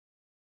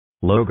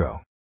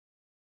Logo.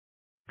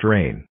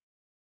 Drain.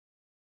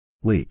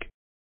 Leak.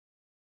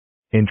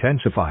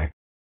 Intensify.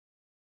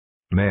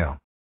 Male.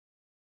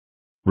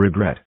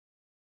 Regret.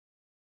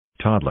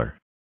 Toddler.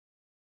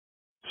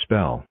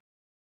 Spell.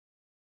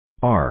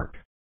 Arc.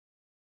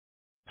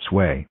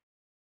 Sway.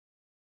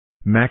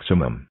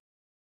 Maximum.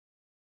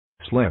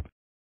 Slip.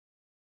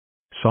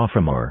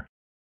 Sophomore.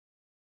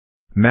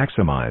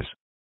 Maximize.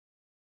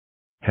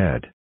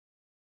 Head.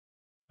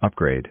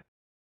 Upgrade.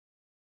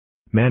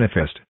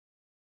 Manifest.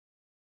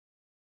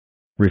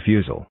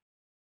 Refusal.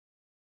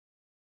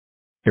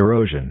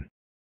 Erosion.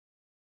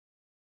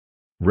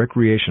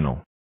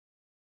 Recreational.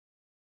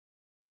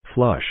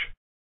 Flush.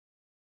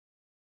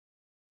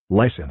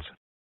 License.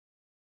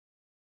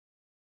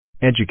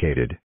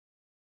 Educated.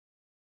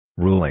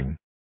 Ruling.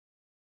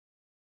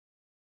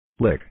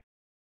 Lick.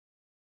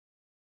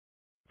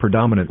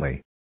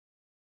 Predominantly.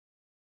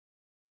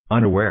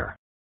 Unaware.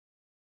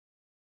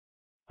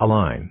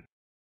 Align.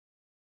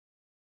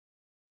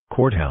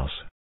 Courthouse.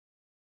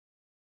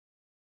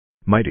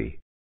 Mighty.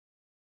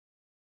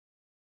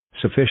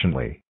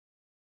 Sufficiently.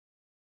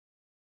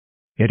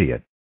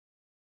 Idiot.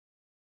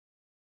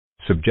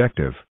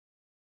 Subjective.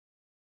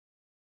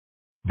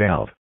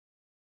 Valve.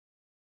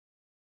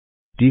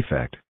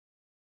 Defect.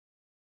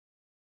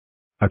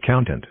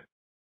 Accountant.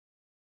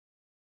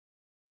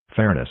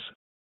 Fairness.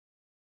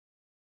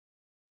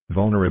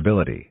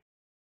 Vulnerability.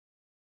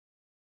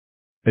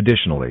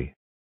 Additionally.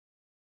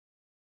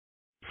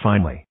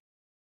 Finally.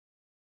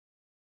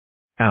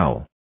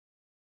 Owl.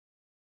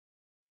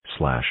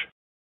 Slash.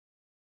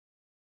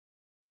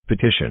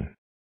 Petition.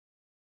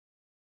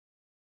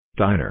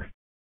 Diner.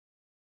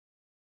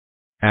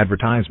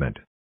 Advertisement.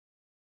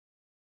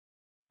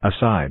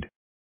 Aside.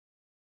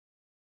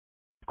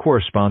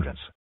 Correspondence.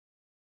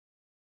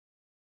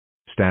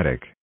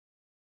 Static.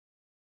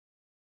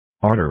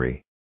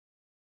 Artery.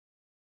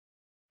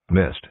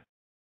 Mist.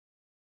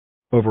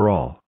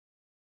 Overall.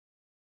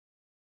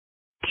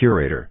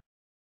 Curator.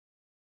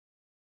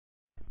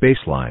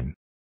 Baseline.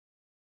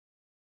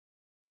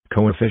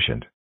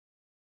 Coefficient.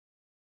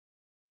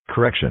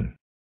 Correction.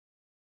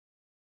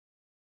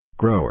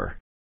 Grower.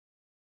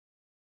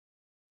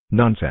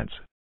 Nonsense.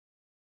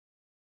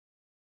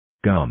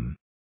 Gum.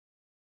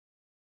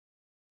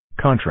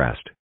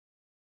 Contrast.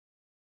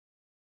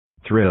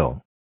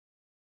 Thrill.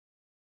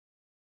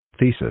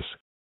 Thesis.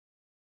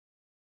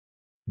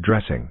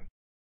 Dressing.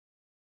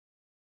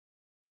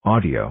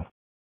 Audio.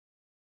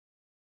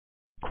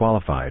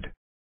 Qualified.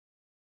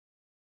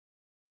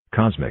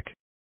 Cosmic.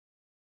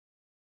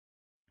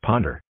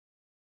 Ponder.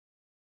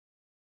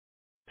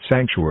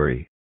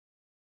 Sanctuary.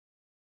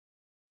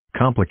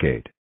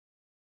 Complicate.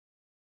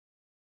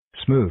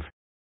 Smooth.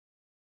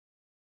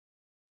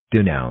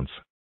 Denounce.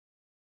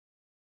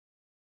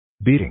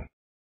 Beating.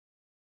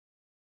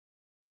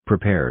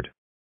 Prepared.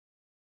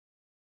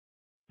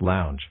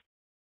 Lounge.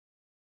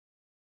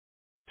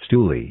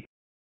 Stoolie.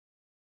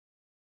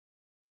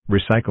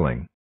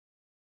 Recycling.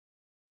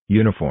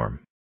 Uniform.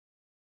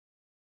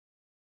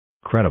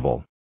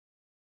 Credible.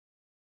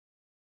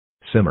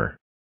 Simmer.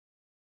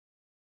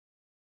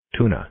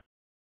 Tuna.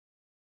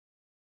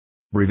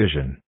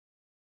 Revision.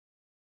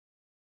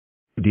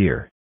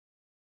 Deer.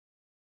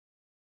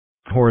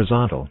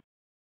 Horizontal.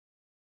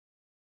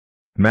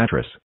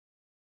 Mattress.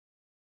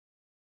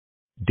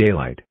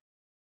 Daylight.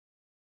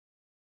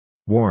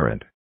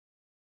 Warrant.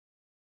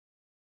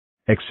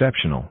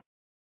 Exceptional.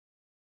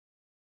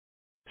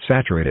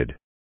 Saturated.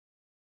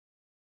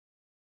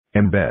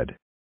 Embed.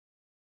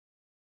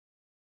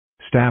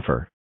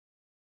 Staffer.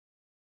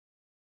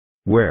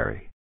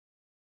 Wary.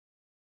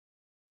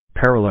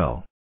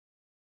 Parallel.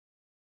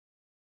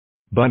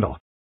 Bundle.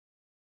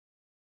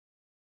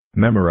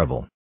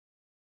 Memorable.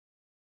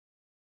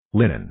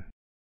 Linen.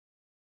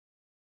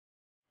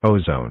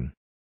 Ozone.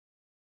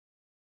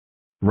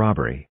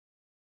 Robbery.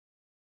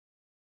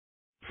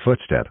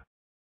 Footstep.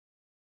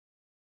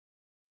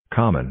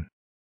 Common.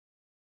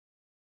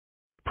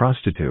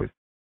 Prostitute.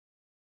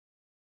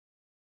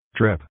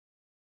 Drip.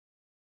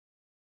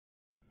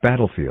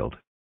 Battlefield.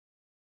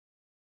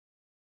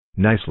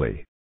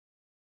 Nicely.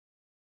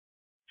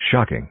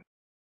 Shocking.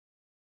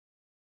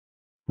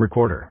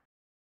 Recorder.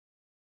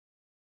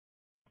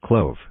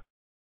 Clove.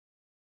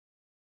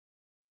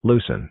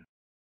 Loosen.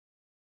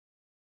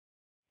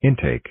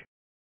 Intake.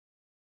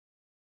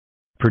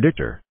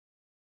 Predictor.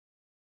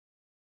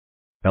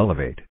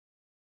 Elevate.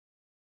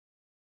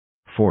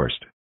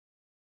 Forced.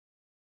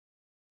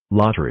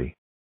 Lottery.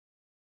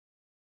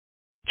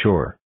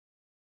 Chore.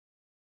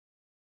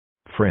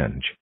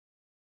 Fringe.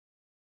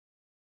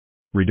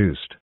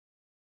 Reduced.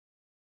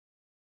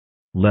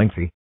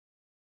 Lengthy.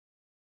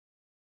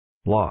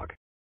 Log.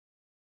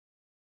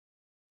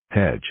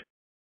 Hedge.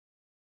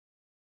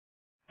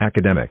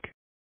 Academic.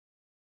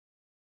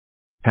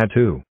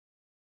 Tattoo.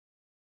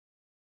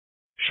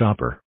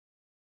 Shopper.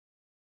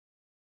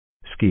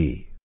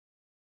 Ski.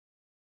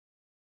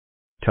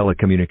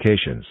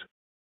 Telecommunications.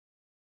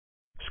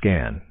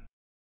 Scan.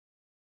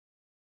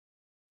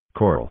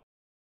 Coral.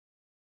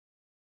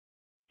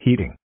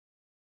 Heating.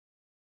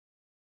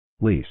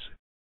 Lease.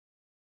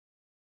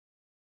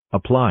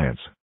 Appliance.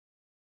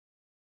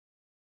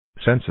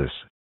 Census.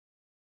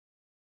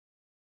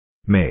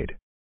 Made.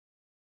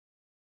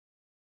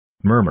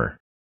 Murmur.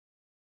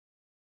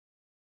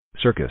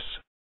 Circus.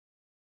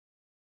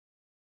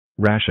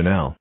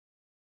 Rationale.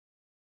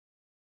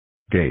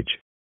 Gauge.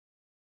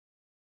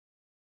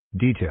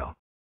 Detail.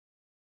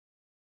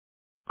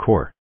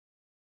 Core.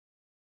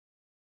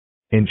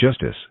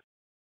 Injustice.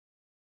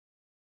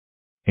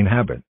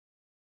 Inhabit.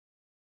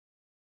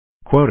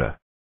 Quota.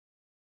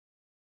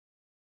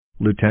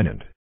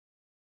 Lieutenant.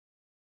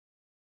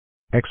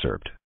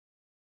 Excerpt.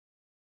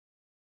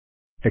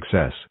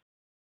 Excess.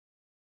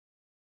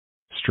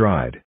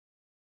 Stride.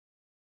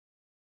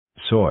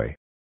 Soy.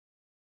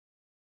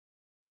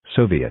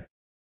 Soviet.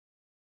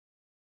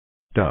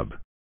 Dub.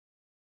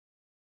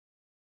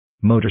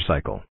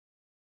 Motorcycle.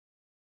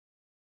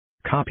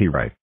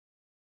 Copyright.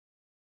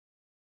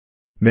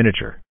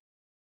 Miniature.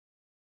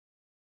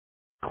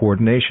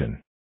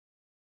 Coordination.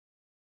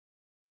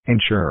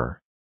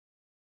 Insurer.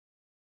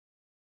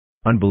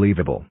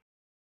 Unbelievable.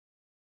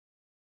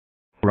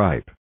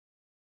 Ripe.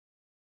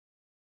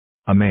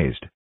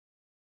 Amazed.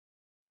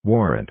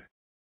 Warrant.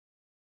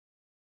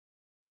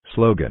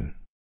 Slogan.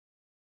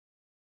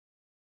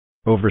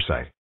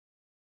 Oversight.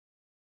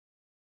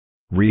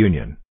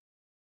 Reunion.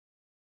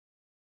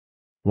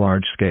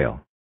 Large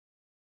scale.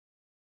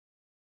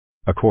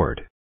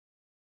 Accord.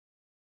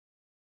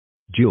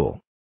 Jewel.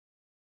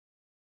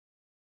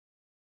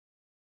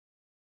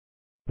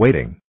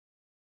 Waiting.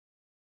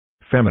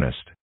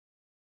 Feminist.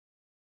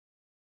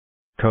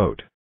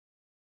 Coat.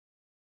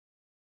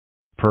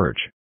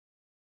 Purge.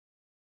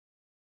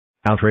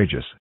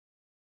 Outrageous.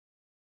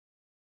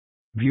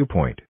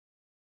 Viewpoint.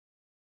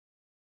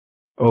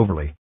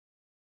 Overly.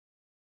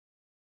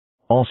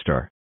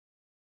 All-star.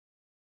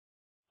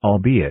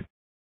 Albeit.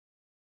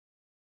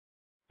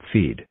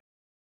 Feed.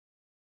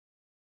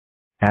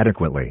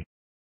 Adequately.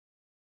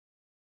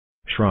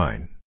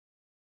 Shrine.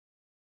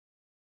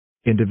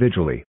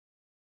 Individually.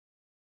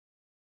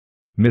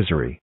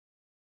 Misery.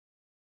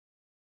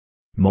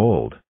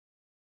 Mold.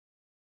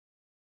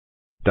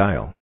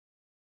 Dial.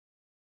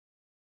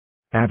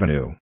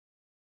 Avenue.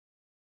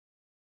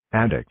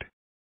 Addict.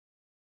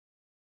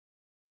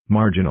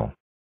 Marginal.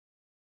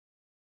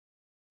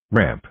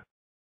 Ramp.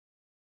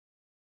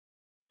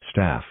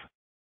 Staff.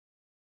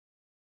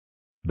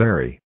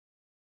 Berry.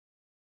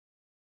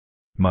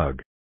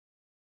 Mug.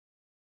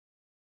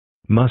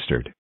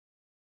 Mustard.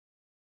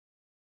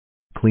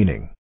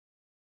 Cleaning.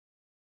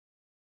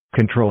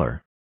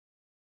 Controller.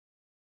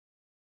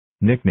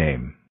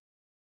 Nickname.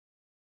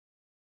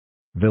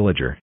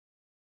 Villager.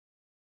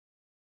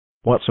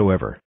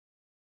 Whatsoever.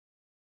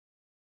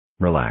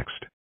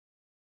 Relaxed.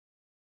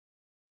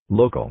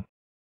 Local.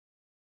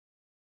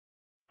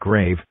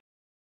 Grave.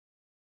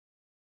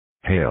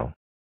 Hail.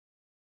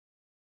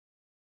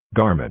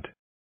 Garment.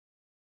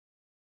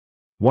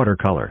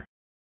 Watercolor.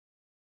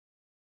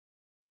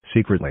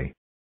 Secretly.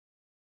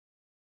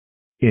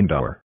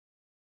 Indoor.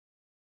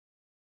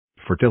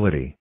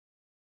 Fertility.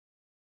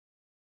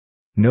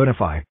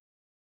 Notify.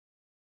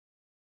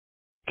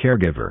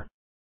 Caregiver.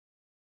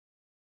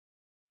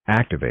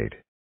 Activate.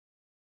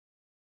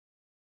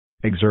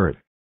 Exert.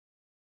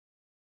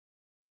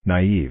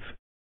 Naive.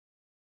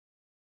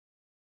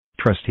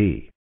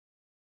 Trustee.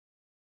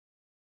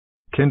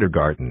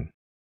 Kindergarten.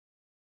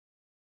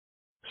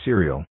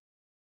 Cereal.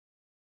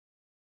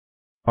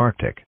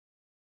 Arctic.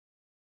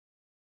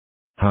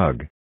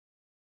 Hug.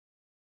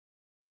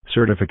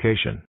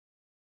 Certification.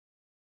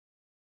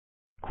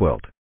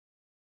 Quilt.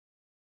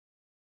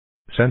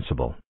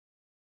 Sensible.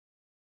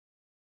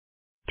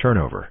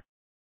 Turnover.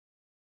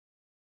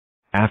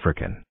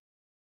 African.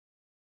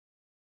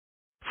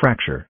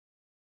 Fracture.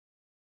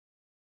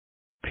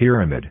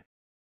 Pyramid.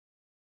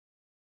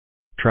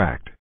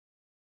 Tract.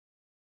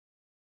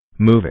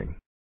 Moving.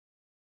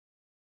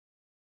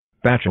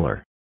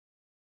 Bachelor.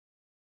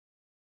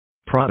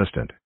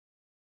 Protestant.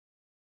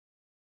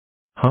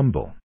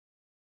 Humble.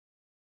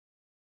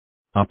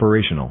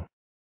 Operational.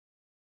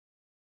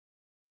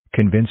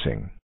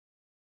 Convincing.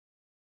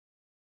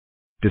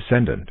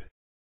 Descendant.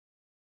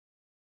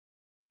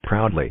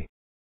 Proudly.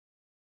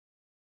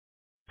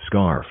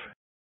 Scarf.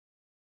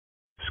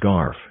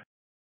 Scarf.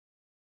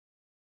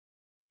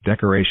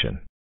 Decoration.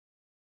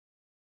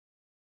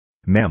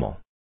 Mammal.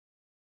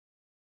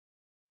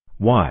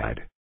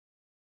 Wide.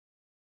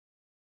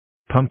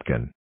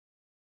 Pumpkin.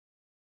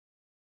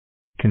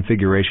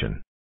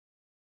 Configuration.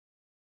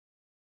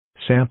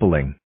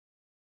 Sampling.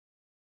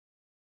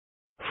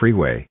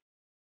 Freeway.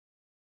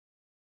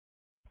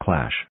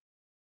 Clash.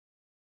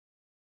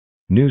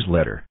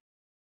 Newsletter.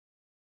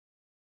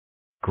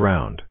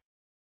 Ground.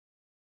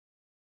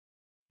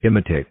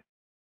 Imitate.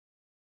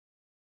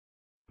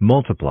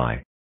 Multiply.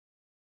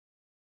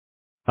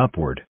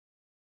 Upward.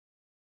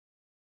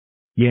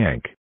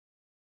 Yank.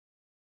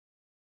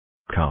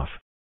 Cough.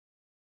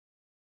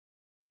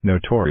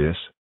 Notorious.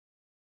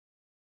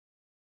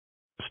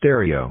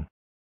 Stereo.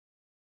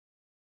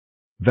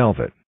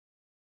 Velvet.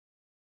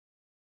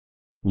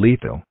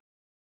 Lethal.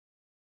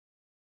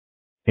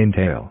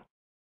 Entail.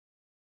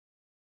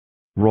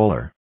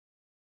 roller,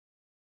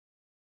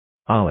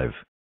 olive,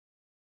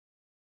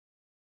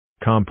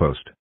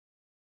 compost,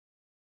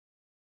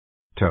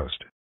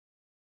 toast,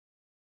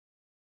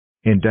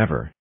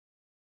 endeavor,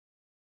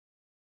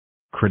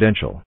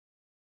 credential,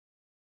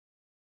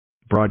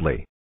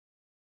 broadly,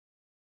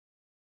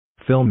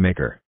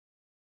 filmmaker,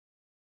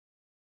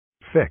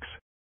 fix,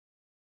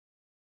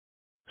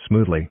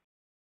 smoothly,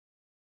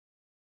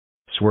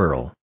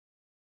 swirl,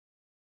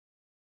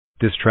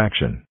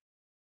 distraction,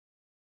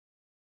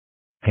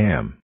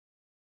 ham,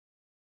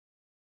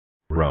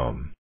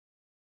 roam,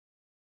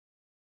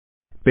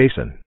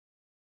 basin,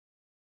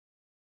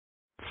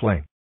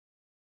 flank,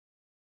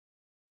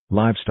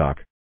 livestock,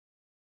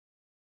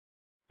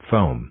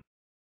 foam,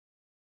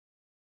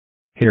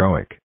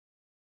 heroic,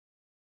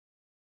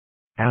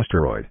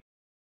 asteroid,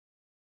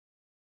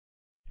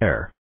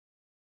 air,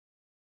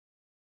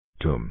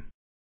 tomb,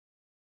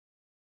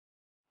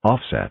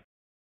 offset,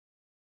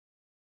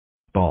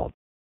 bald,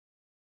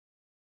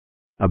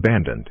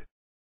 abandoned,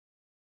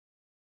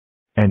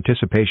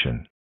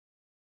 anticipation,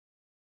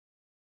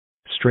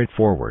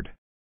 straightforward,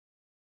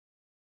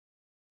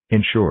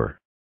 ensure,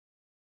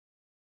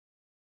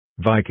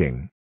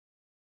 Viking,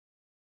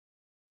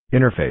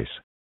 interface,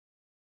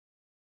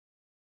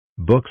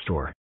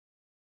 bookstore,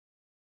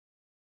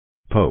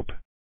 pope,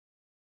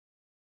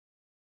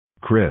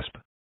 crisp,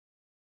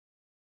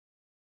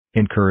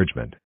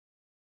 encouragement,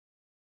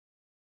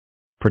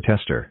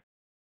 protester,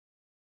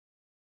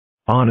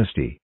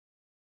 honesty,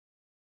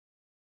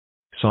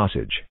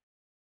 sausage,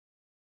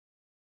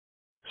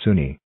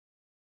 Sunni,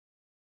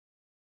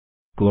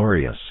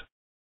 glorious,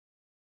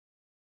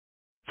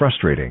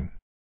 frustrating,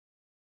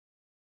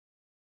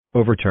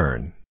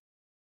 overturn,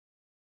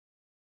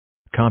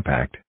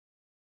 compact,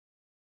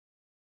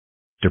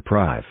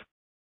 deprive,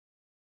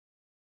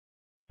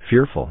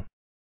 fearful,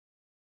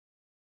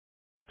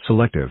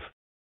 selective,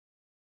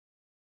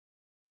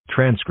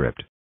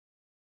 transcript,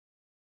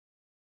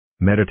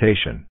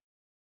 meditation,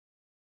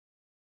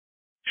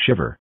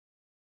 shiver,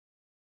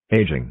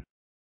 aging,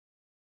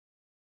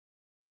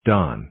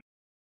 dawn,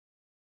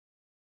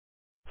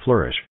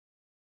 flourish,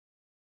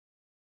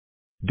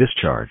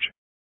 discharge,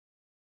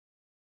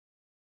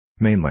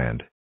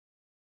 mainland,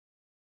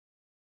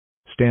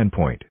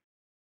 standpoint,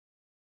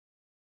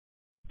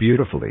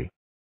 beautifully,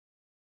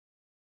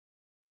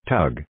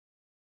 tug,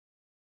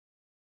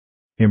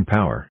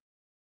 empower,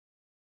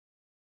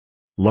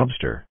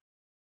 lobster,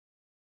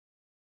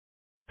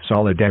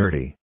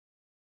 solidarity,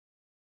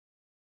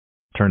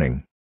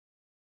 turning,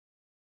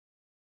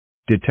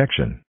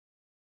 detection,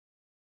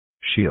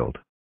 shield,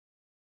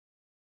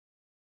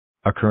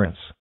 occurrence,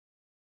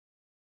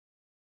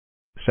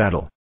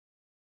 saddle,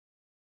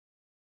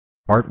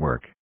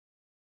 artwork,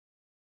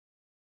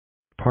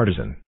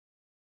 partisan,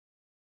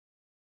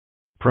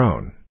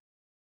 prone,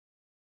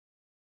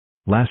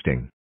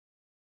 lasting,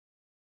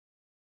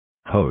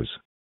 hose,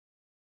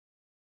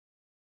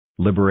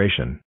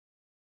 liberation,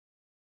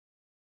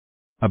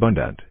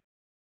 abundant,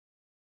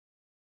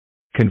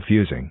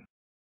 confusing,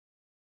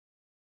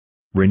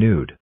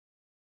 renewed,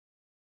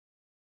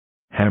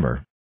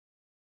 hammer,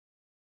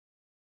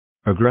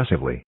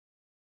 aggressively,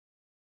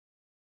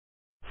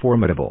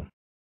 formidable,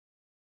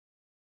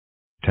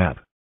 tap,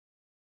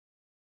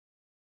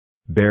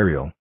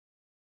 burial,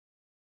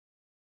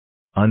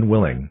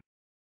 unwilling,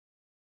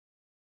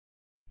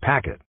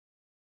 packet,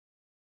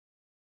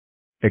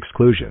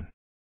 exclusion,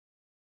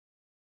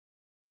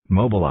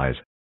 mobilize,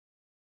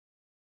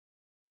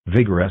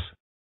 vigorous,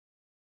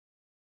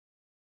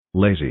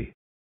 lazy,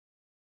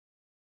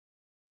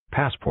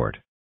 passport,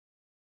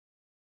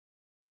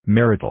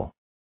 marital,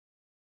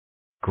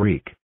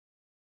 Greek,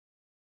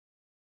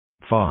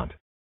 font,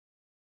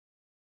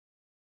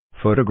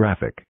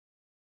 photographic,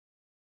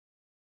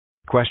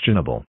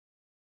 questionable,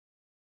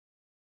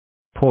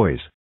 poise,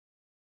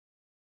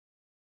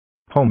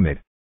 homemade,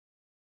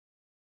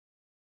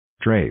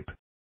 drape,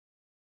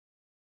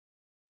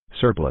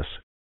 surplus,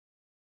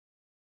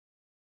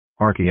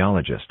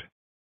 archaeologist,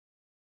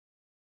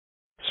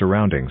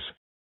 surroundings,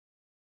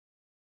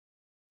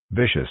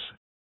 vicious,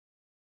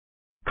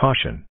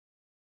 caution,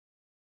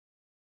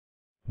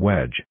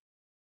 wedge,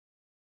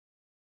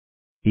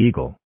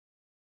 eagle,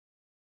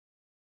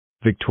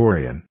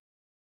 Victorian,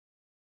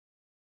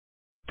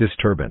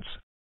 disturbance,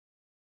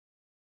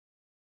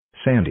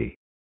 sandy,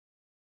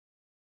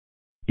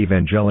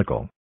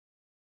 evangelical,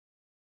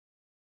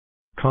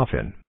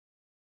 coffin,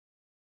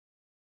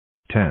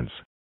 tense,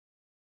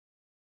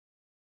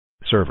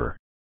 server,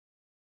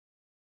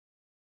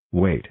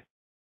 wait,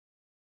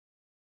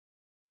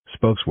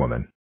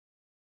 spokeswoman,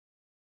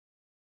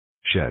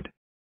 shed,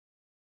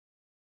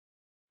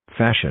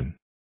 fashion,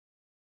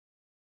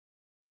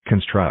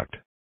 construct,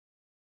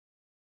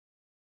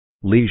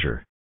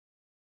 leisure,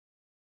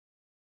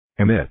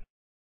 emit,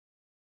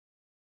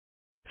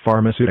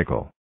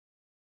 pharmaceutical,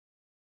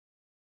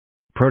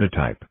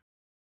 prototype,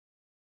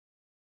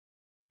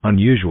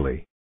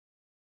 unusually,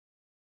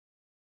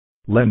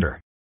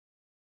 lender,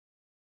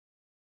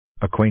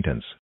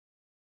 acquaintance,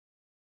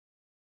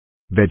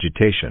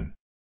 vegetation,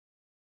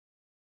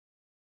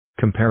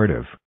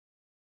 comparative,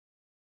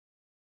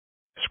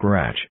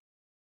 scratch,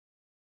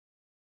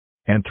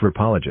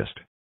 anthropologist,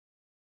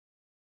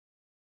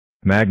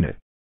 magnet,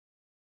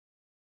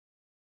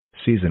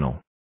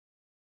 seasonal,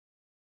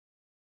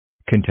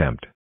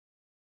 contempt,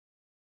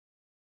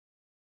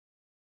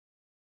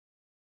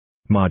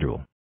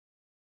 module,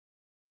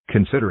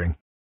 considering,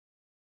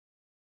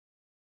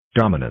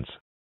 dominance,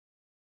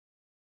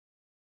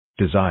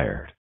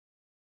 desired,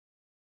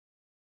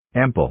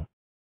 ample,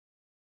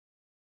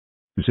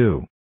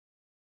 zoo,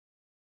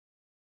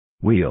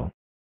 wheel,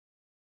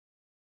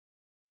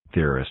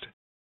 theorist,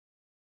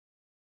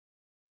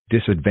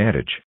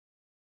 disadvantage,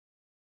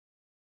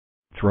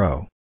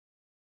 throw,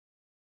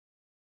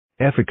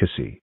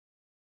 efficacy,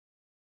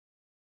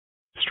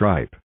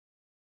 stripe,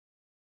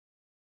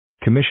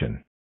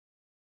 commission,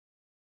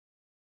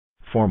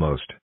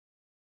 foremost,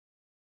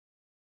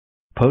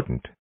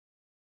 potent,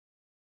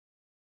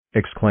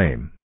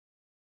 exclaim,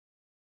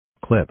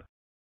 clip,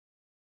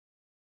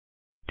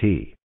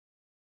 T,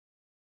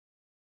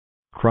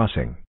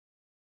 crossing,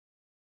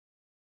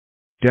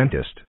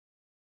 dentist,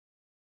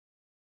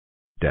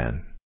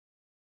 den,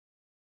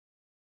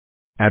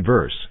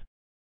 adverse,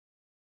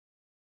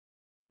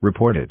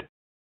 reported,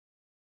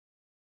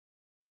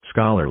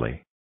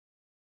 scholarly,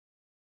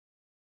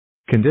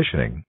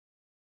 conditioning,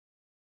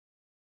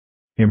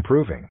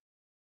 improving,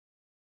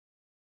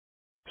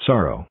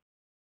 sorrow,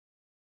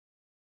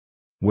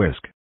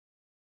 whisk,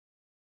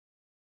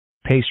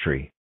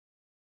 pastry,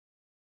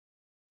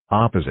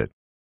 opposite,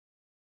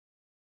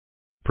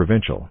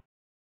 provincial,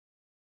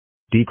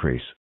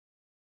 decrease,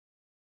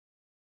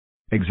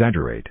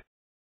 exaggerate,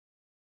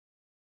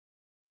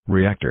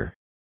 reactor,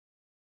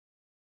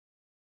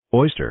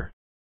 oyster,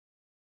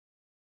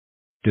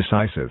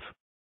 decisive,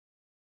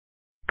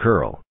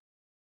 curl,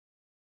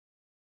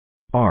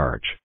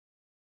 arch,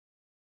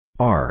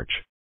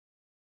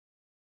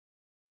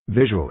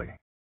 visually,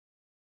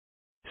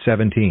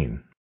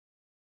 17,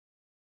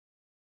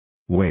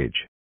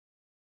 wage,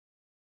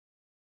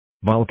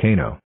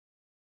 volcano,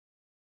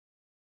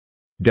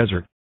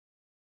 desert,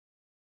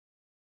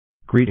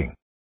 greeting,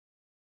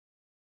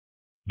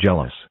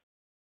 jealous,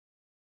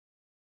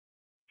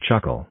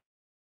 chuckle,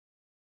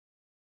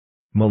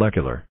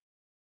 molecular,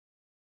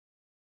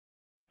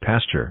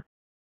 pasture,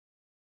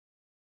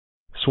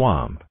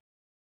 swamp,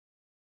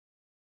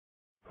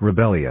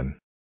 rebellion,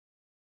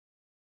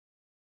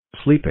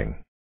 sleeping,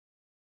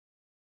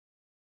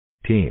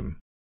 team,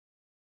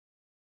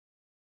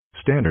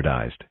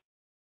 standardized,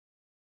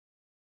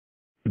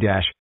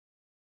 dash,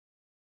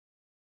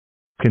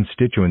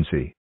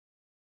 constituency,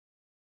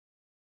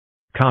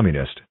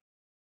 communist,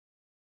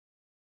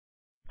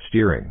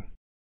 steering,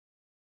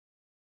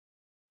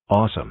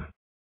 awesome,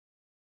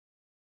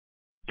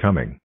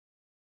 coming,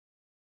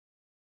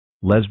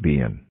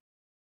 lesbian,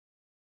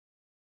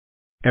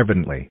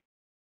 evidently,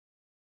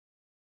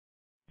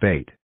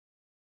 bait,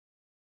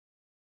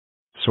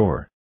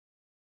 sore,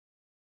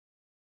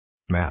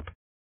 map,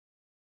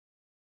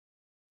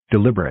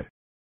 deliberate,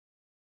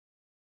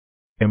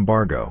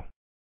 embargo,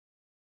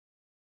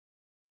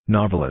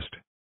 novelist,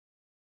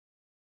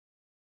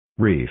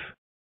 reef,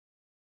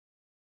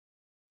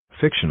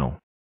 fictional,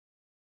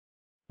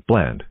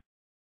 blend,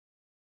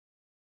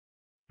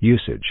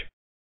 usage,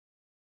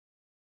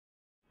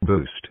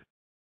 boost,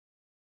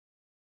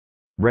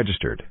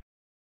 registered,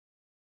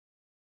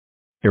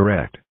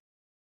 erect,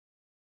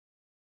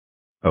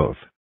 oath,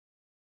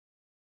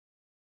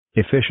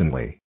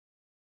 efficiently,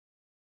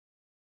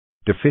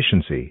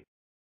 deficiency,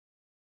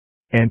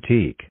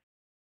 antique,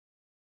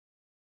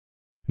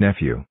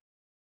 nephew,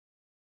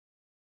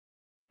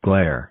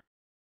 glare,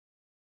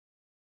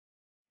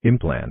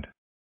 implant,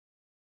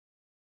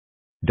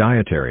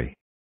 dietary,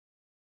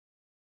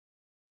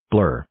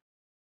 blur,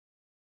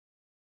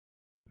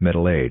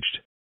 middle-aged,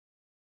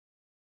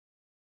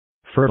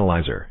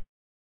 fertilizer,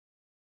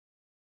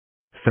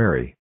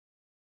 ferry,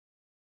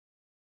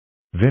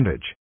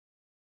 vintage,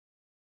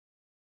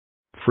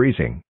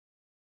 freezing,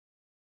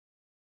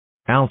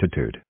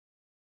 altitude,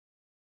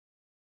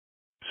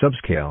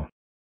 subscale,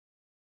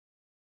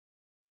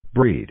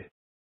 breed,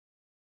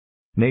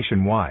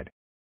 nationwide,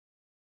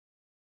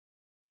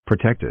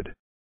 protected,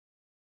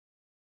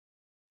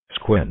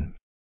 squin,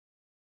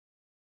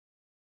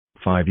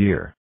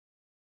 5-year,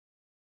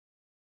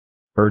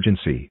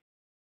 urgency,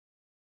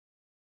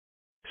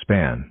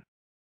 span,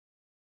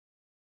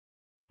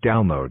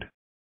 download,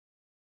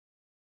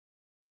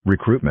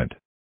 recruitment,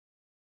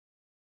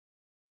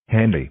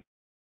 handy,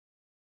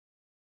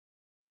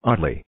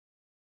 oddly,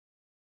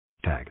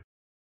 tag,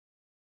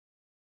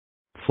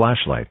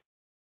 flashlight,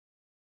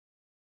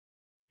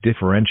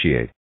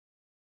 differentiate,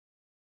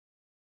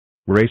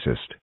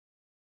 racist,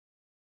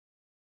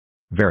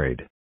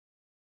 varied,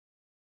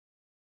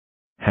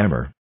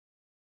 hammer,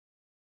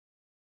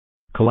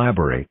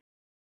 collaborate,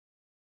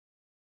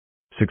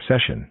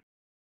 succession,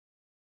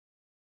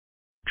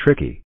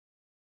 tricky,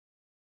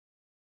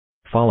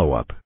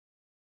 follow-up,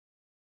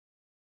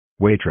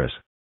 waitress,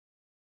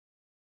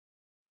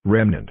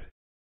 remnant,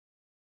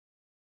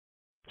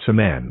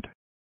 cement,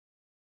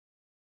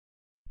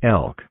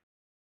 elk.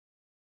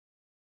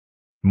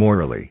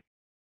 Morally.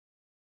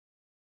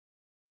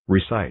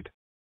 Recite.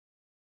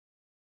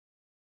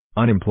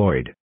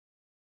 Unemployed.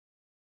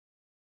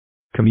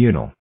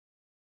 Communal.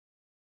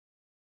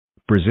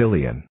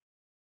 Brazilian.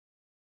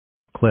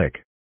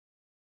 Click.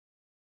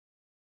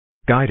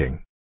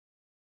 Guiding.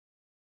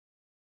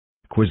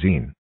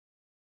 Cuisine.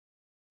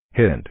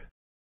 Hint.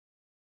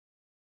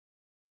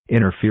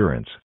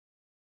 Interference.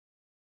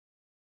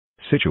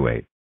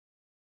 Situate.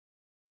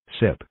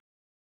 Sip.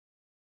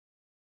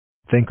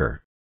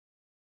 Thinker.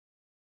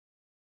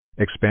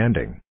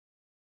 Expanding.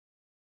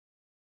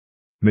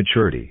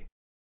 Maturity.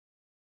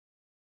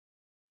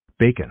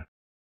 Bacon.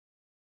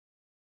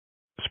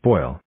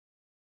 Spoil.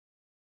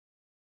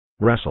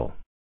 Wrestle.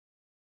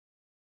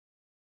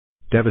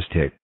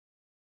 Devastate.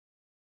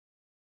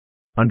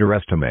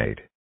 Underestimate.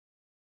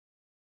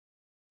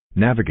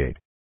 Navigate.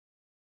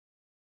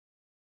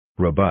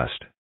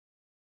 Robust.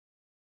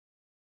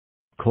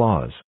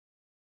 Clause.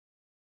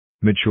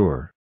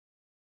 Mature.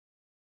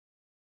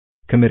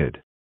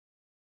 Committed.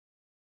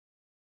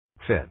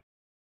 Fit.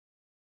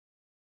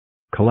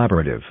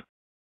 Collaborative.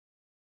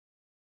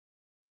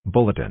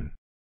 Bulletin.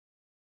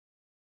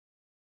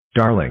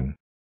 Darling.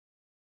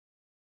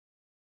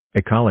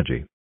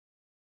 Ecology.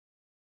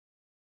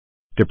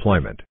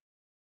 Deployment.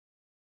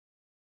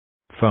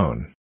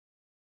 Phone.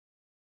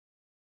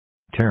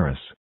 Terrace.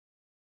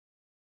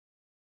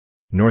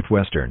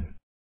 Northwestern.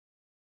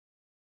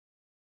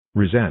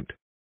 Resent.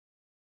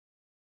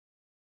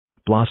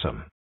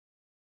 Blossom.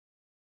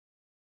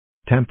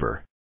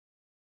 Temper.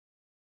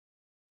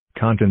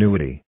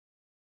 Continuity.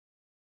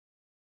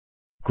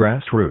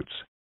 Grassroots.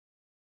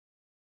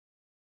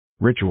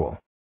 Ritual.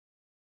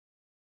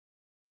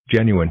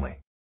 Genuinely.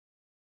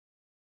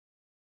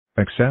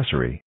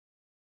 Accessory.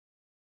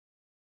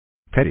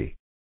 Petty.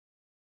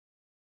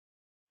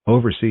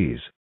 Overseas.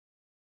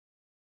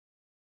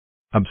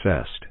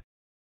 Obsessed.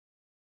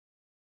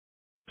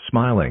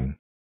 Smiling.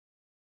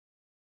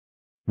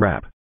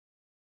 Rap.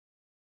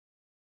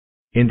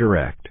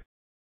 Indirect.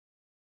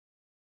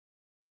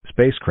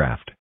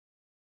 Spacecraft.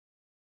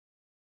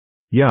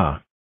 Yeah.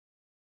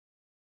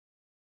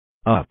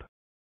 Up.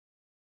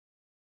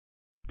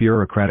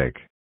 Bureaucratic.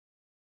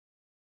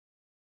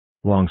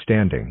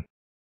 Long-standing.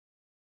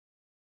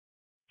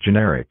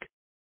 Generic.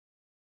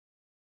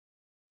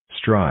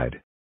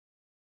 Stride.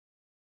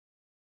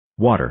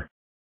 Water.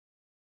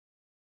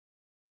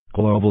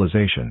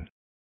 Globalization.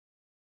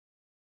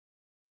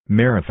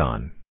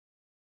 Marathon.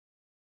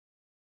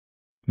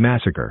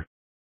 Massacre.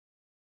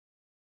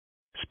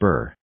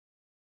 Spur.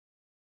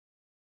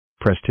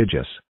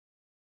 Prestigious.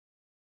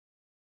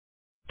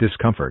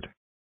 Discomfort.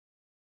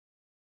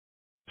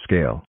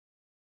 Scale.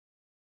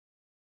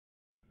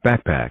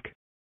 Backpack.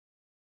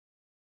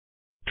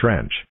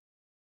 Trench.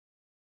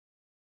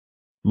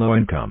 Low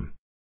income.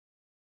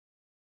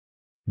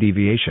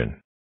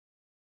 Deviation.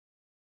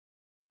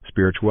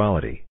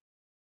 Spirituality.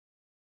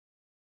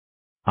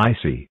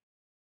 Icy.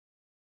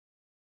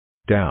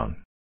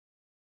 Down.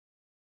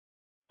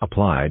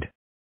 Applied.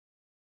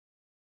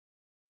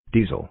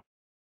 Diesel.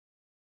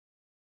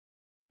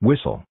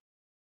 Whistle.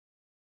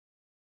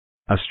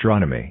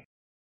 Astronomy.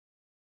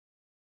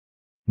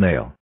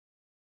 Nail.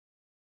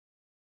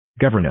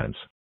 Governance.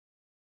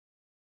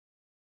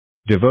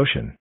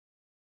 Devotion.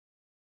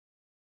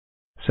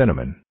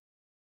 Cinnamon.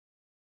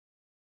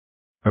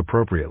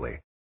 Appropriately.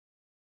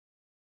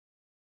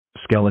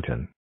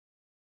 Skeleton.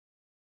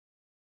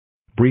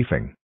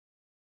 Briefing.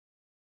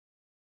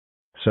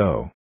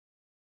 So.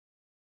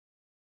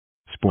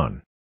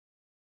 Spun.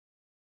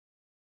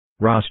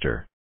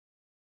 Roster.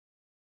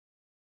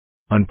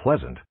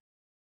 Unpleasant.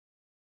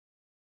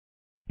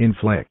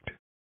 Inflict.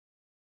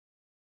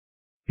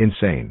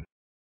 Insane.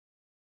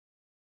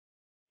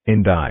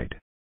 Indict.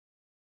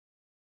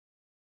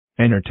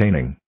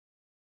 Entertaining.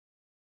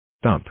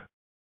 Dump.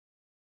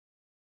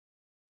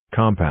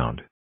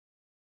 Compound.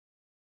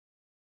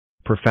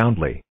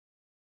 Profoundly.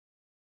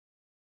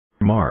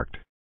 Marked.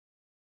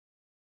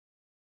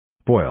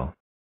 Boil.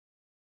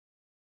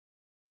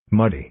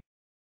 Muddy.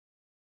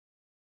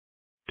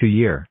 To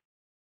year.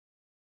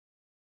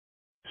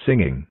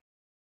 Singing.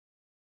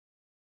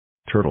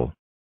 Turtle.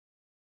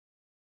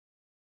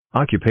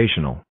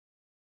 Occupational.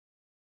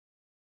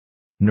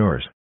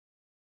 Nurse.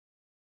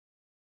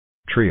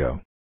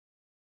 Trio.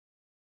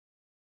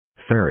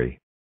 Ferry.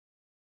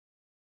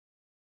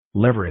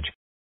 Leverage.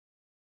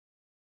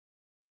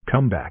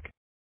 Comeback.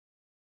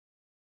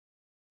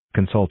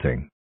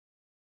 Consulting.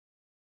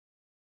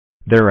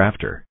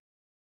 Thereafter.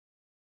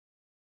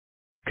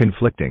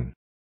 Conflicting.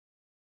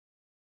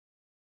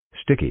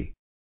 Sticky.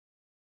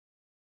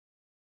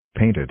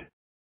 Painted.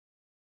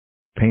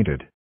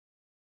 Painted.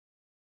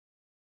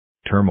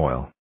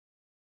 Turmoil.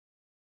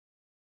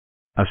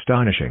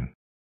 Astonishing.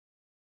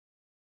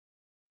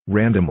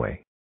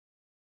 Randomly.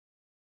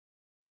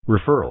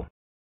 Referral.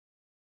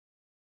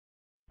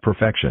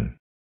 Perfection.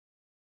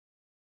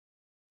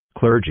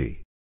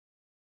 Clergy.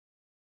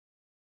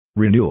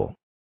 Renewal.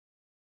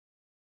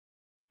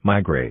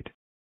 Migrate.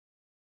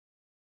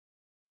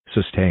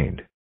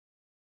 Sustained.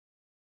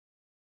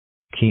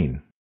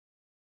 Keen.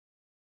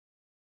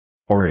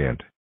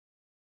 Orient.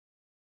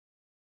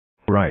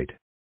 Right.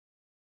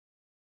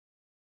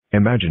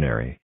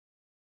 Imaginary.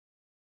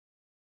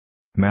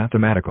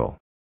 Mathematical.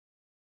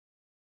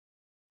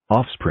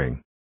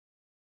 Offspring.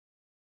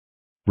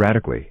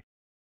 Radically.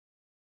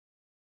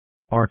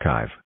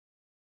 Archive.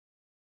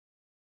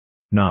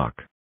 Knock.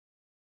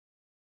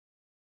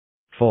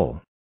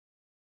 Full.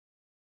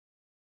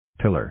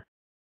 Pillar.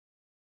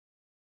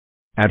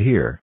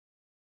 Adhere.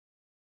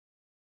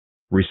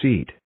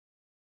 Receipt.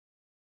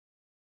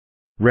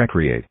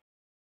 Recreate.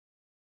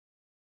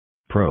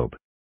 Probe.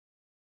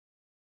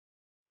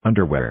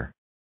 Underwear.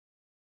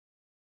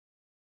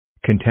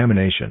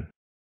 Contamination.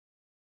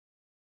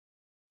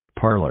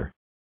 Parlor.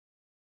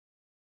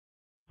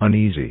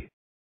 Uneasy.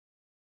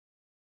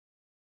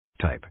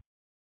 Type.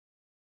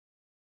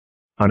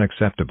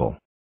 Unacceptable.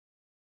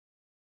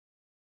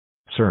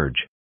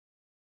 Surge.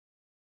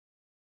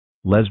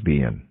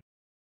 Lesbian.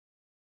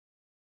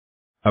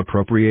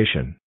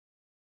 Appropriation.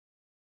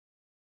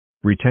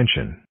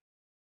 Retention.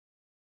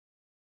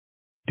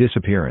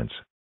 Disappearance.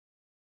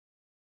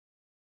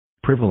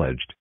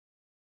 Privileged.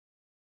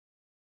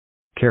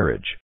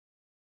 Carriage.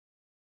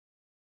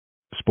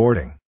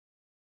 Sporting.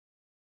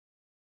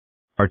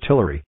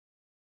 Artillery.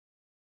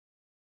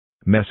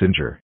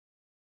 Messenger.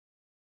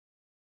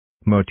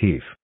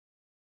 Motif.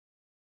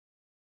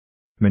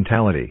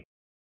 Mentality.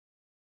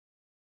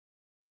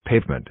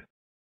 Pavement.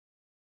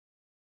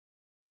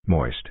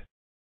 Moist.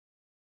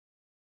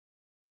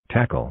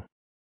 Tackle.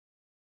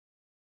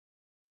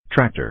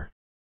 Tractor.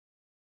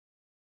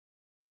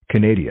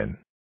 Canadian.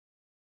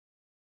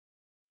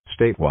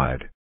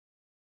 Statewide.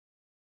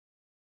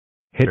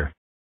 Hitter.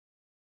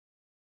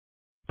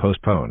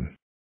 Postpone.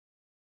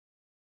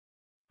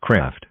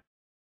 Craft.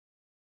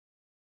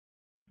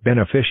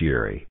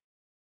 Beneficiary.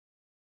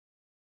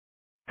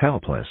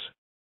 Helpless.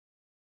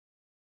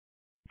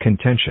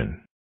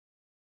 Contention.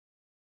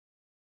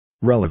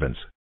 Relevance.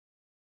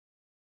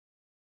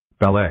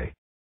 Ballet.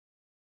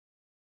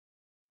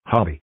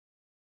 Hobby.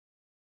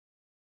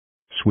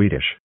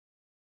 Swedish.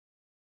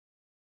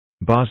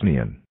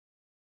 Bosnian.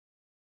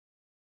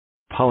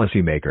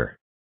 Policymaker.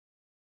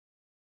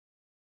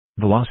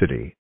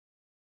 Velocity.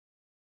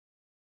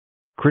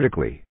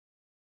 Critically.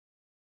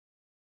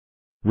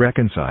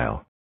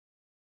 Reconcile.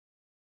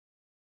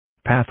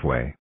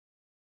 Pathway.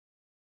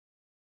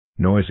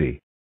 Noisy.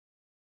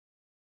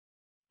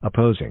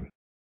 Opposing.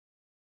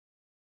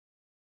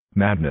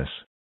 Madness.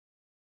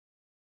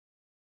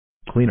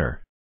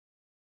 Cleaner.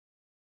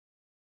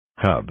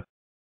 Hub.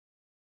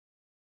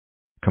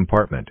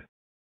 Compartment.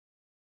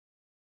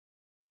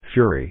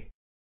 Fury.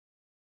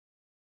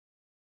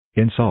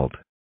 Insult.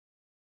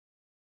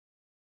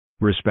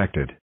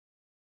 Respected.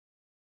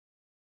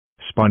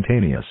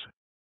 Spontaneous.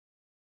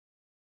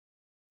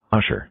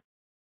 Usher.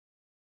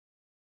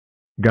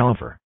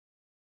 Golfer.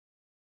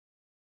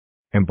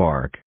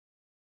 Embark.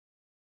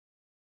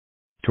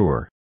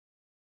 Tour.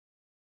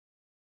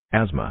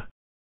 Asthma.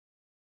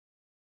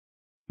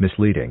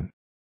 Misleading.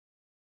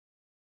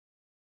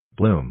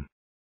 Bloom.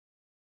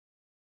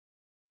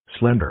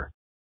 Slender.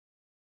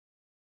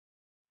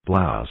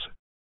 Blouse.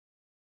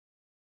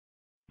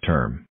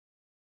 Term.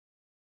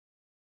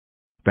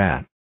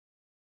 Bat.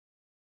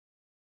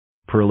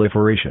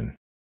 Proliferation.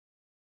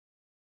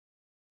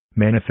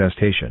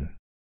 Manifestation.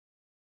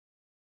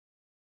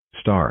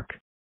 Stark.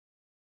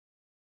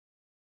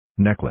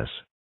 Necklace.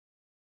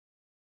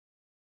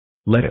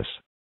 Lettuce.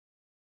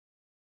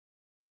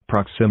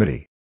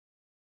 Proximity.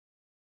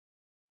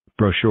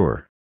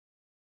 Brochure.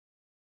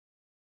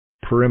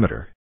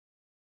 Perimeter.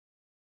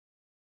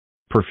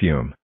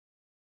 Perfume.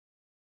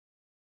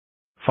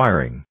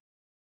 Firing.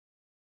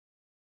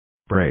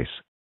 Brace.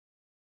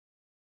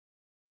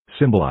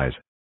 Symbolize.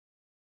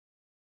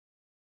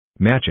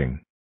 Matching.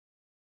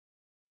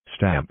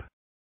 Stamp.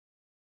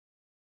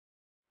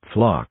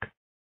 Flock.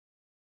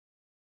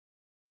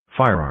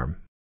 Firearm.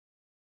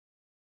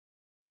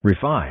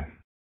 Refine.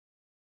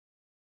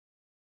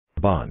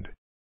 Bond.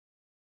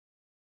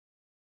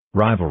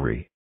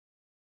 Rivalry.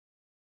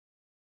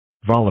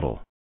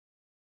 Volatile.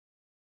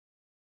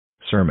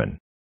 Sermon.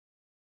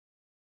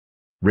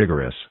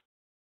 Rigorous.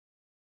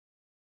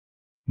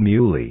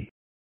 Muley.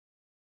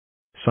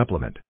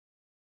 Supplement.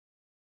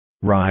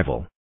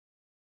 Rival.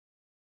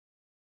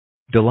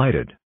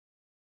 Delighted.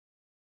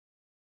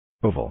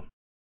 Oval.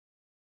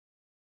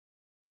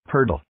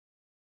 Hurdle.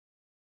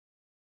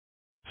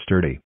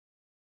 Sturdy.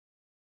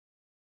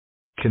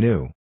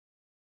 Canoe.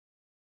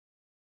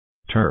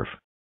 Turf.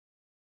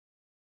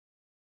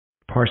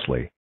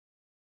 Parsley.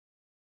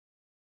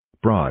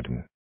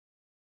 Broaden.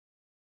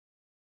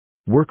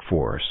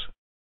 Workforce.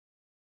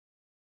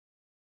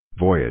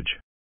 Voyage.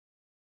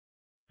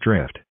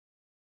 Drift.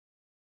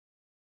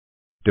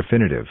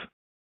 Definitive.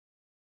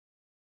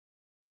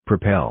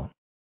 Propel.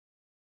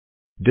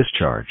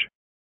 Discharge.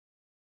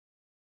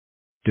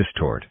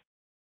 Distort.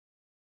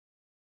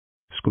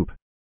 Scoop.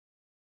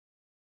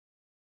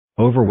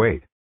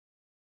 Overweight.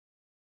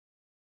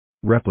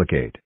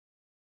 Replicate.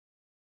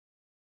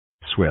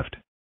 Swift.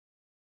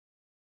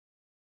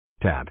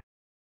 Tab.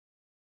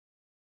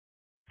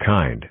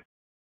 Kind.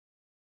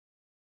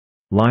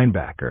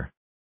 Linebacker.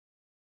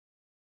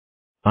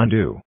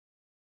 Undo.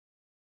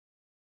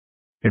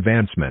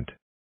 Advancement.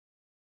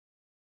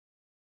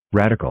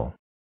 Radical.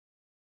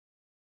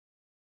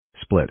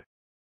 Split.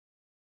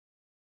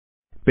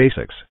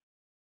 Basics.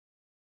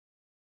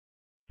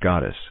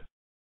 Goddess.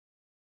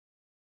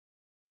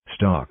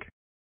 Stalk.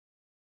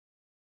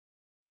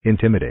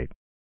 Intimidate.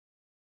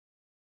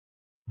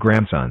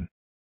 Grandson.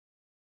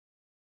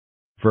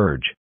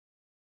 Verge.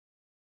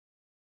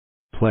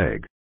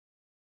 Plague.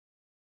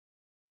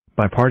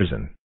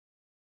 Bipartisan.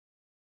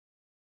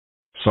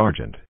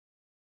 Sergeant.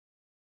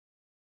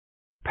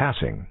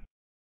 Passing.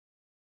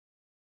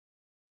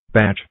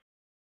 Batch.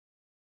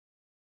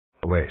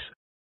 Ways.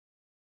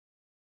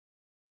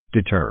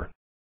 Deter.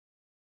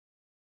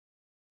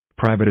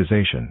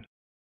 Privatization.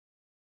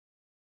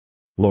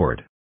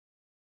 Lord.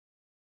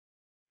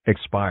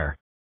 Expire.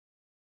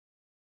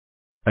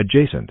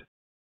 Adjacent.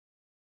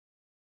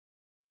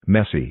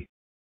 Messy.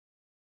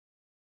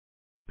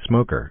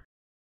 Smoker.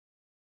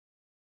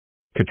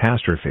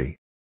 Catastrophe.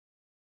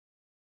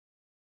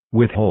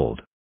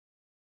 Withhold.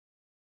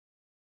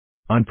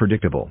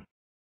 Unpredictable.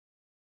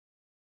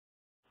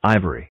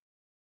 Ivory.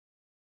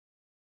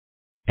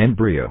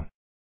 Embryo.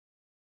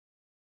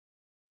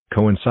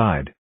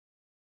 Coincide.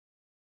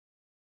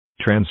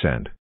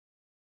 Transcend.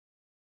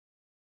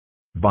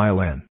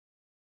 Violin.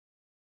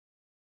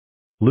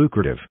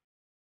 Lucrative.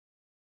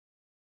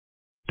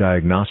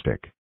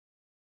 Diagnostic.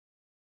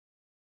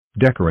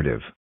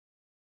 Decorative.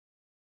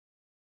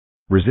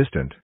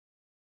 Resistant.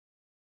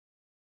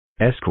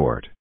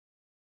 Escort.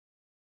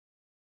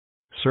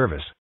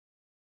 Service.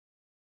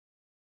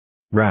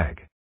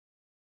 Rag.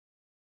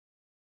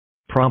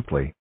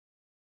 Promptly.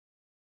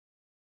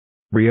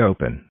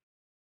 Reopen.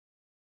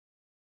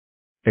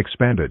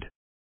 Expanded.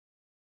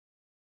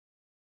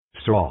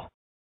 Stall.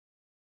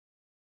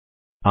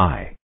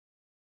 Eye.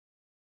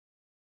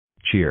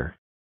 Cheer.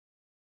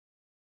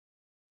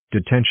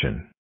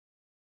 Detention.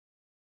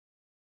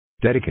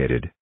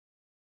 Dedicated.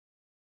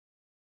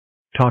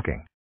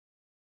 Talking.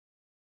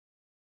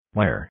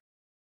 Lair.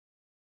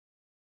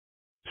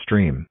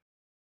 Stream.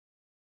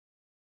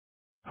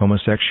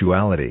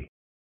 Homosexuality.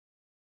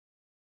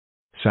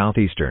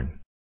 Southeastern.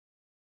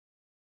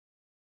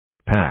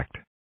 Pact.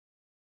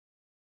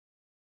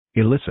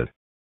 Illicit.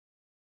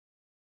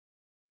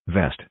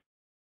 Vest.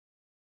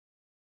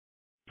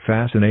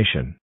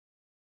 Fascination.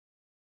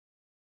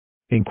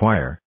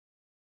 Inquire.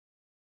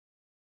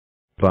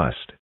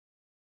 Bust.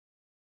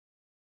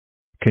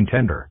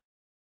 Contender.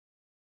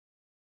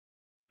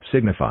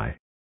 Signify.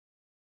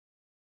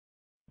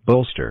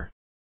 Bolster.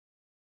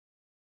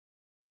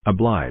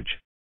 Oblige.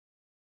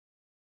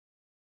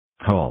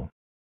 Hull.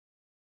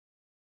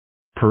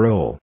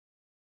 Parole.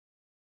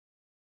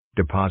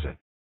 Deposit.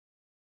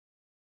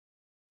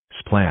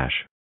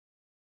 Splash.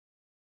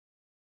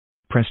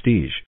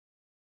 Prestige.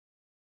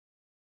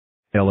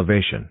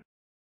 Elevation.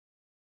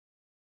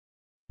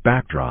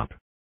 Backdrop.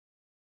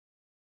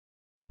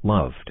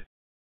 Loved.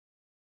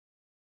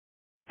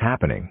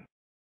 Happening.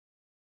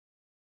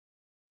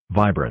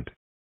 Vibrant.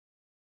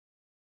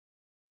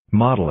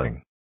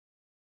 Modeling.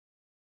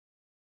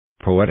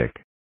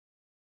 Poetic.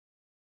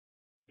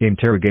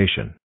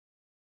 Interrogation.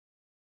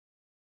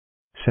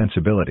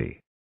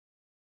 Sensibility.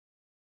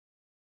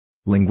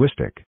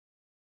 Linguistic.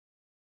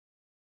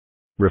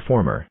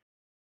 Reformer.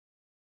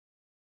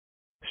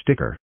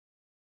 Sticker.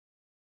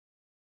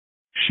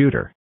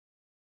 Shooter.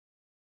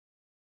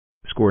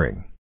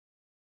 Scoring.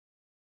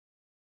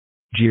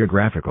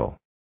 Geographical.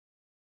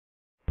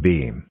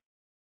 Beam.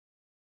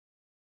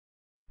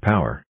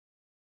 Power.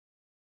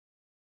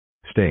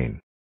 Stain.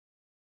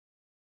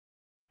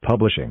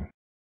 Publishing.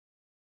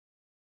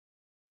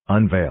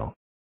 Unveil.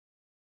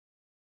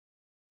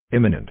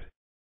 Imminent.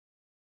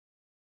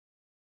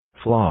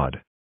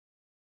 Flawed.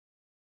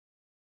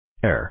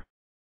 Air.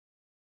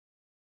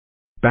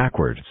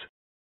 Backwards.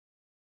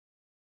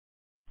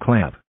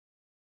 Clamp.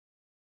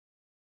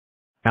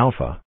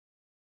 Alpha.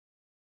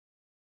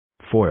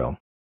 Foil.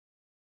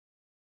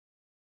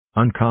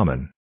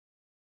 Uncommon.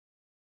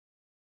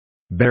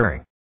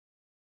 Bearing.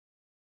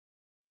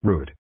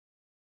 Root.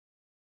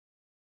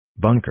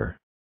 Bunker.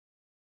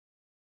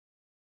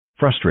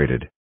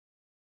 Frustrated.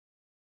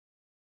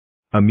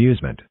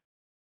 Amusement.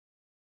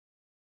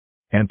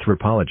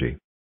 Anthropology.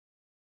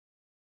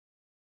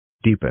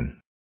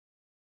 Deepen.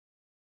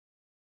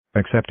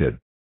 Accepted.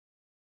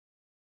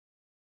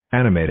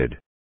 Animated.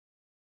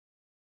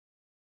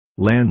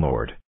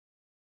 Landlord.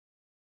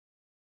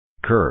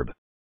 Curb.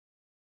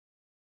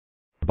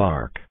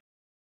 Bark.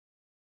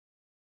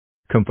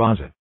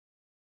 Composite.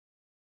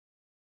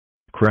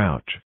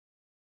 Crouch.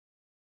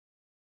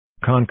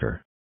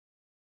 Conquer.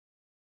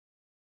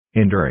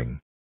 Enduring.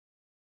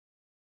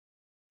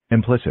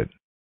 Implicit.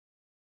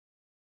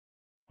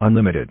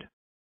 Unlimited.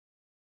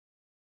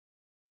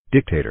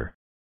 Dictator.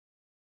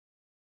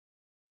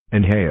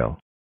 Inhale.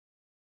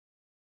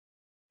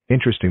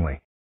 Interestingly.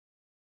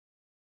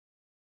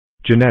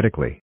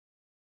 Genetically.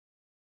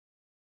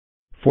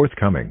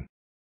 Forthcoming.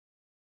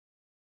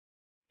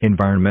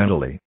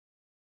 Environmentally.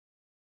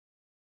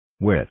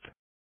 With.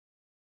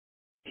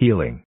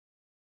 Healing.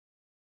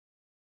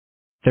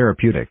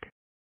 Therapeutic.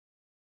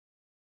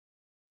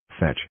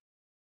 Fetch.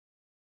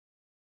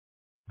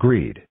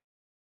 Greed.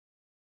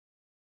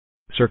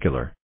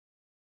 Circular.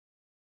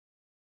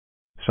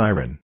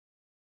 Siren.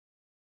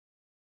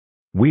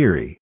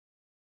 Weary.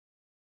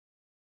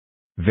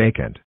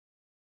 Vacant.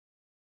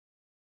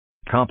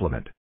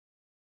 Complement.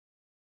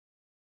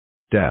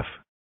 Deaf.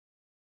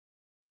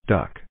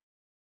 Duck.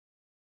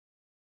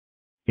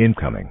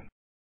 Incoming.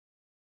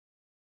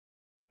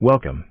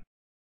 Welcome.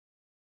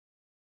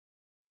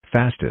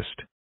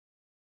 Fastest.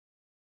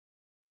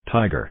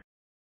 Tiger.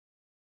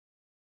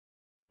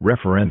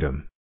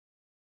 Referendum.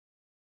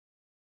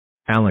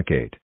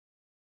 Allocate.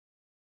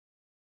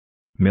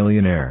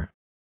 Millionaire.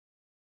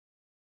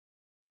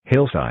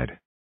 Hillside.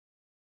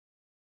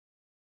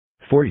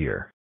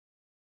 Four-year.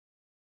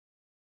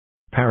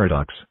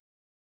 Paradox.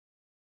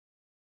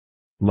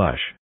 Lush.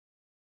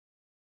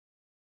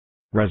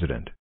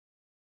 Resident.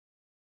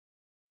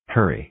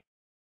 Hurry.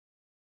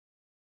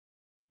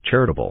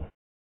 Charitable.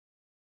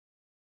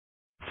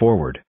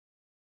 Forward.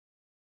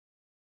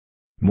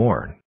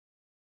 Mourn.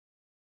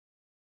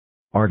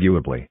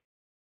 Arguably.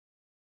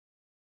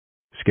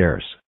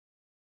 Scarce.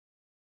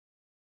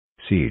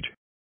 Siege.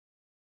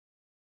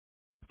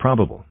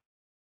 Probable.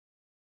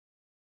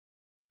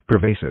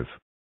 Pervasive.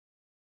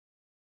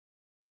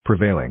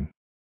 Prevailing.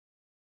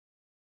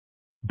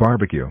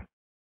 Barbecue.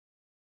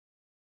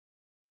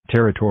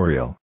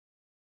 Territorial.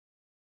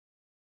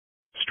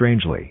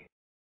 Strangely.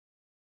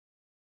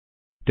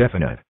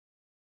 Definite.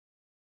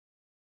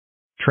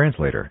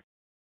 Translator.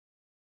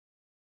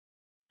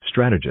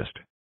 Strategist.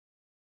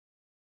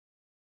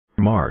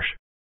 Marsh.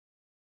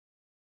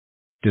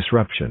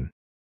 Disruption.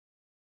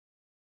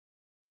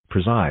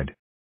 Preside.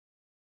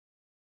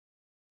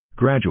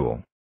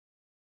 Gradual.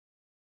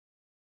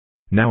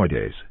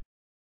 Nowadays.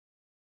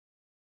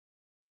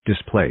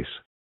 Displace.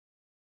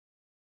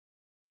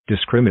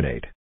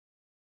 Discriminate.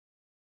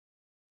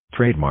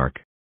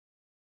 Trademark.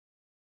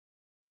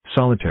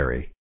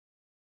 Solitary.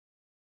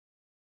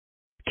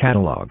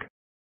 Catalog.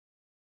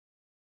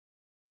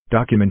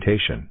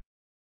 Documentation.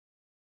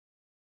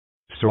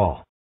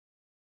 Stall.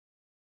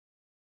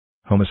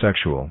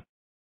 Homosexual.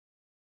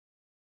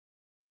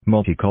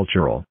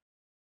 Multicultural.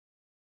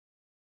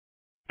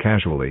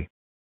 Casually.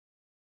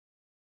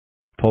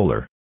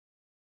 Polar.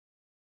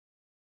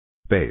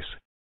 Base.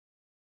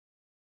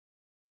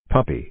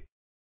 Puppy.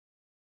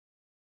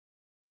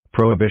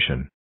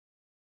 Prohibition.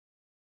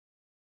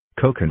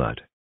 Coconut.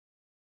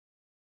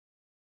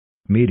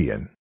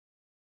 Median.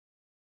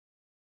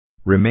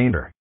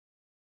 Remainder.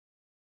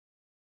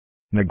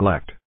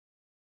 Neglect.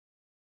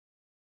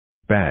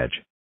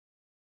 Badge.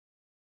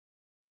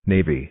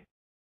 Navy.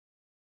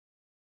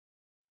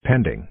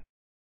 Pending.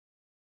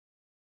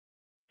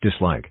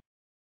 Dislike.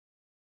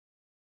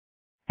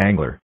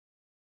 Angler.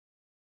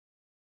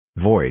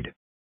 Void.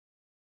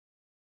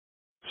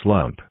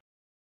 Slump.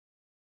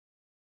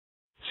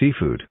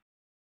 Seafood.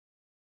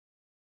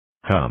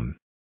 Hum.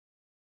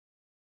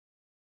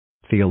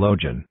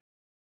 Theologian.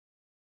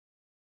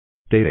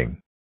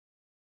 Dating.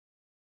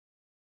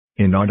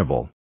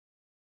 Inaudible.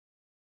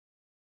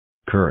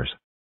 Curse.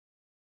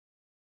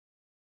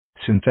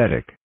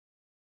 Synthetic.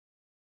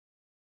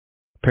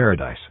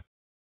 Paradise.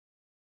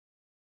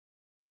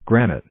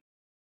 Granite.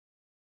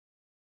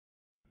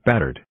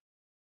 Battered.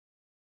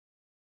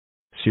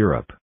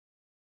 Syrup.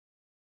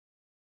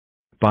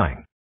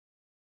 Buying.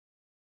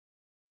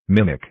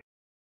 Mimic.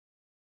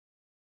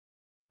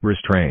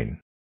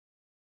 Restrain.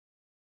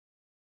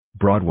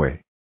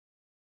 Broadway.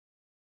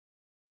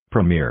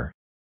 Premiere.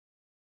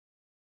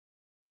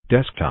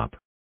 Desktop.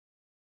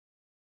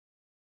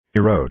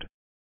 Erode.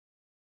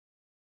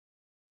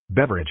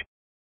 Beverage.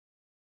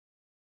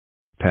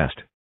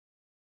 Pest.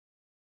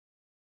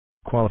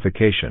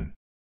 Qualification.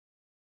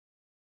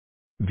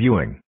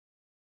 Viewing.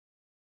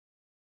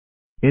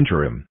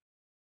 Interim.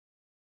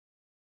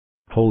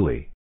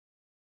 Holy.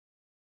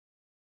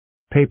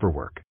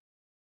 Paperwork.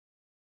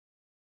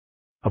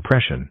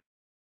 Oppression.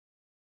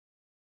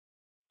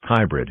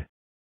 Hybrid.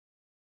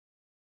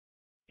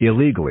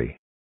 Illegally.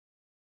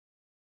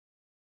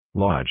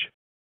 Lodge.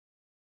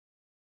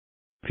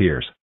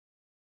 Pierce.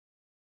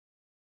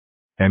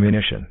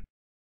 Ammunition.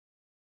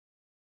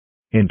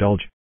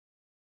 Indulge.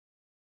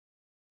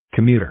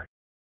 Commuter.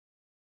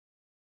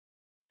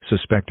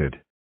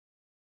 Suspected.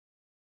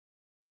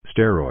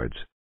 Steroids.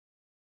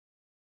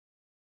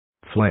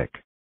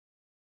 Flake.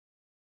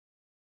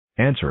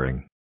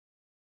 Answering.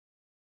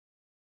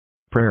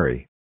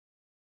 Prairie.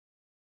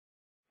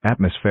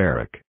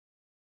 Atmospheric.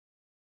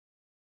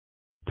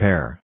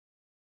 Pair.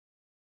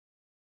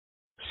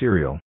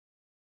 Serial.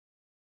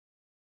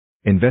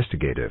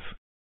 Investigative.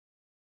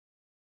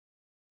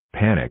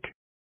 Panic.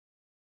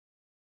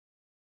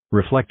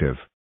 Reflective.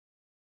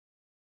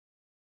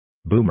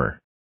 Boomer.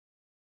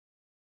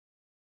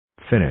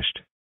 Finished.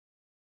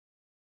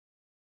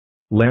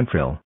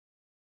 Landfill.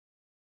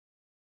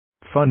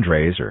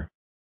 Fundraiser.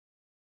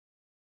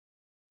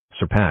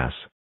 Surpass.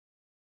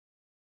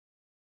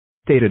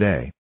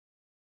 Day-to-day.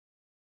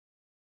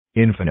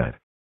 Infinite.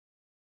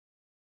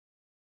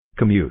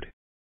 Commute.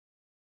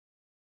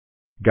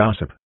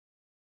 Gossip.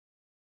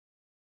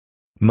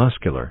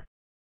 Muscular.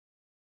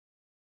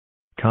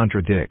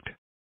 Contradict.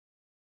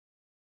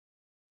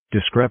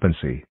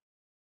 Discrepancy.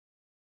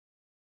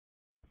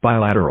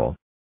 Bilateral.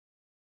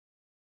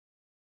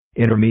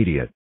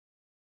 Intermediate.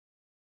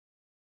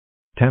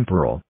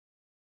 Temporal.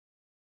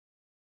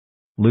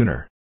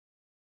 Lunar.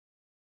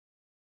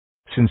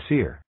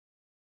 Sincere.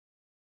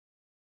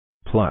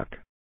 Pluck.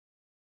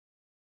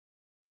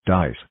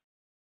 Dice.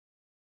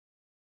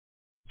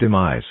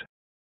 Demise.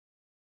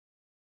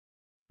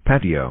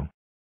 Patio.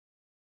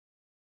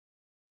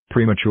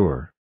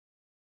 Premature.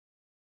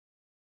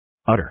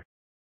 Utter.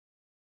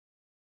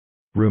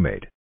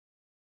 Roommate.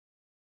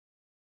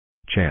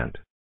 Chant.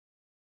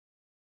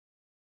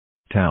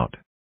 Tout.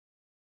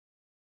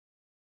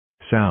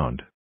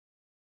 Sound.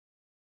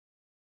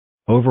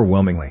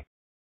 Overwhelmingly.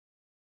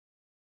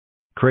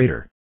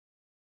 Crater.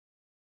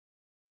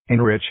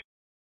 Enrich.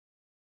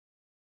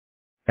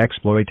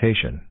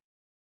 Exploitation.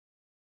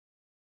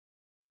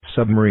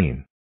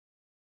 Submarine.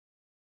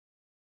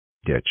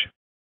 Ditch.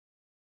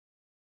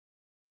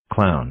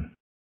 Clown.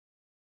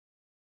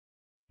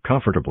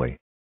 Comfortably.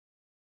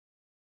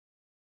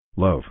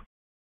 Loaf.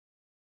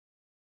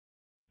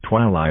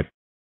 Twilight.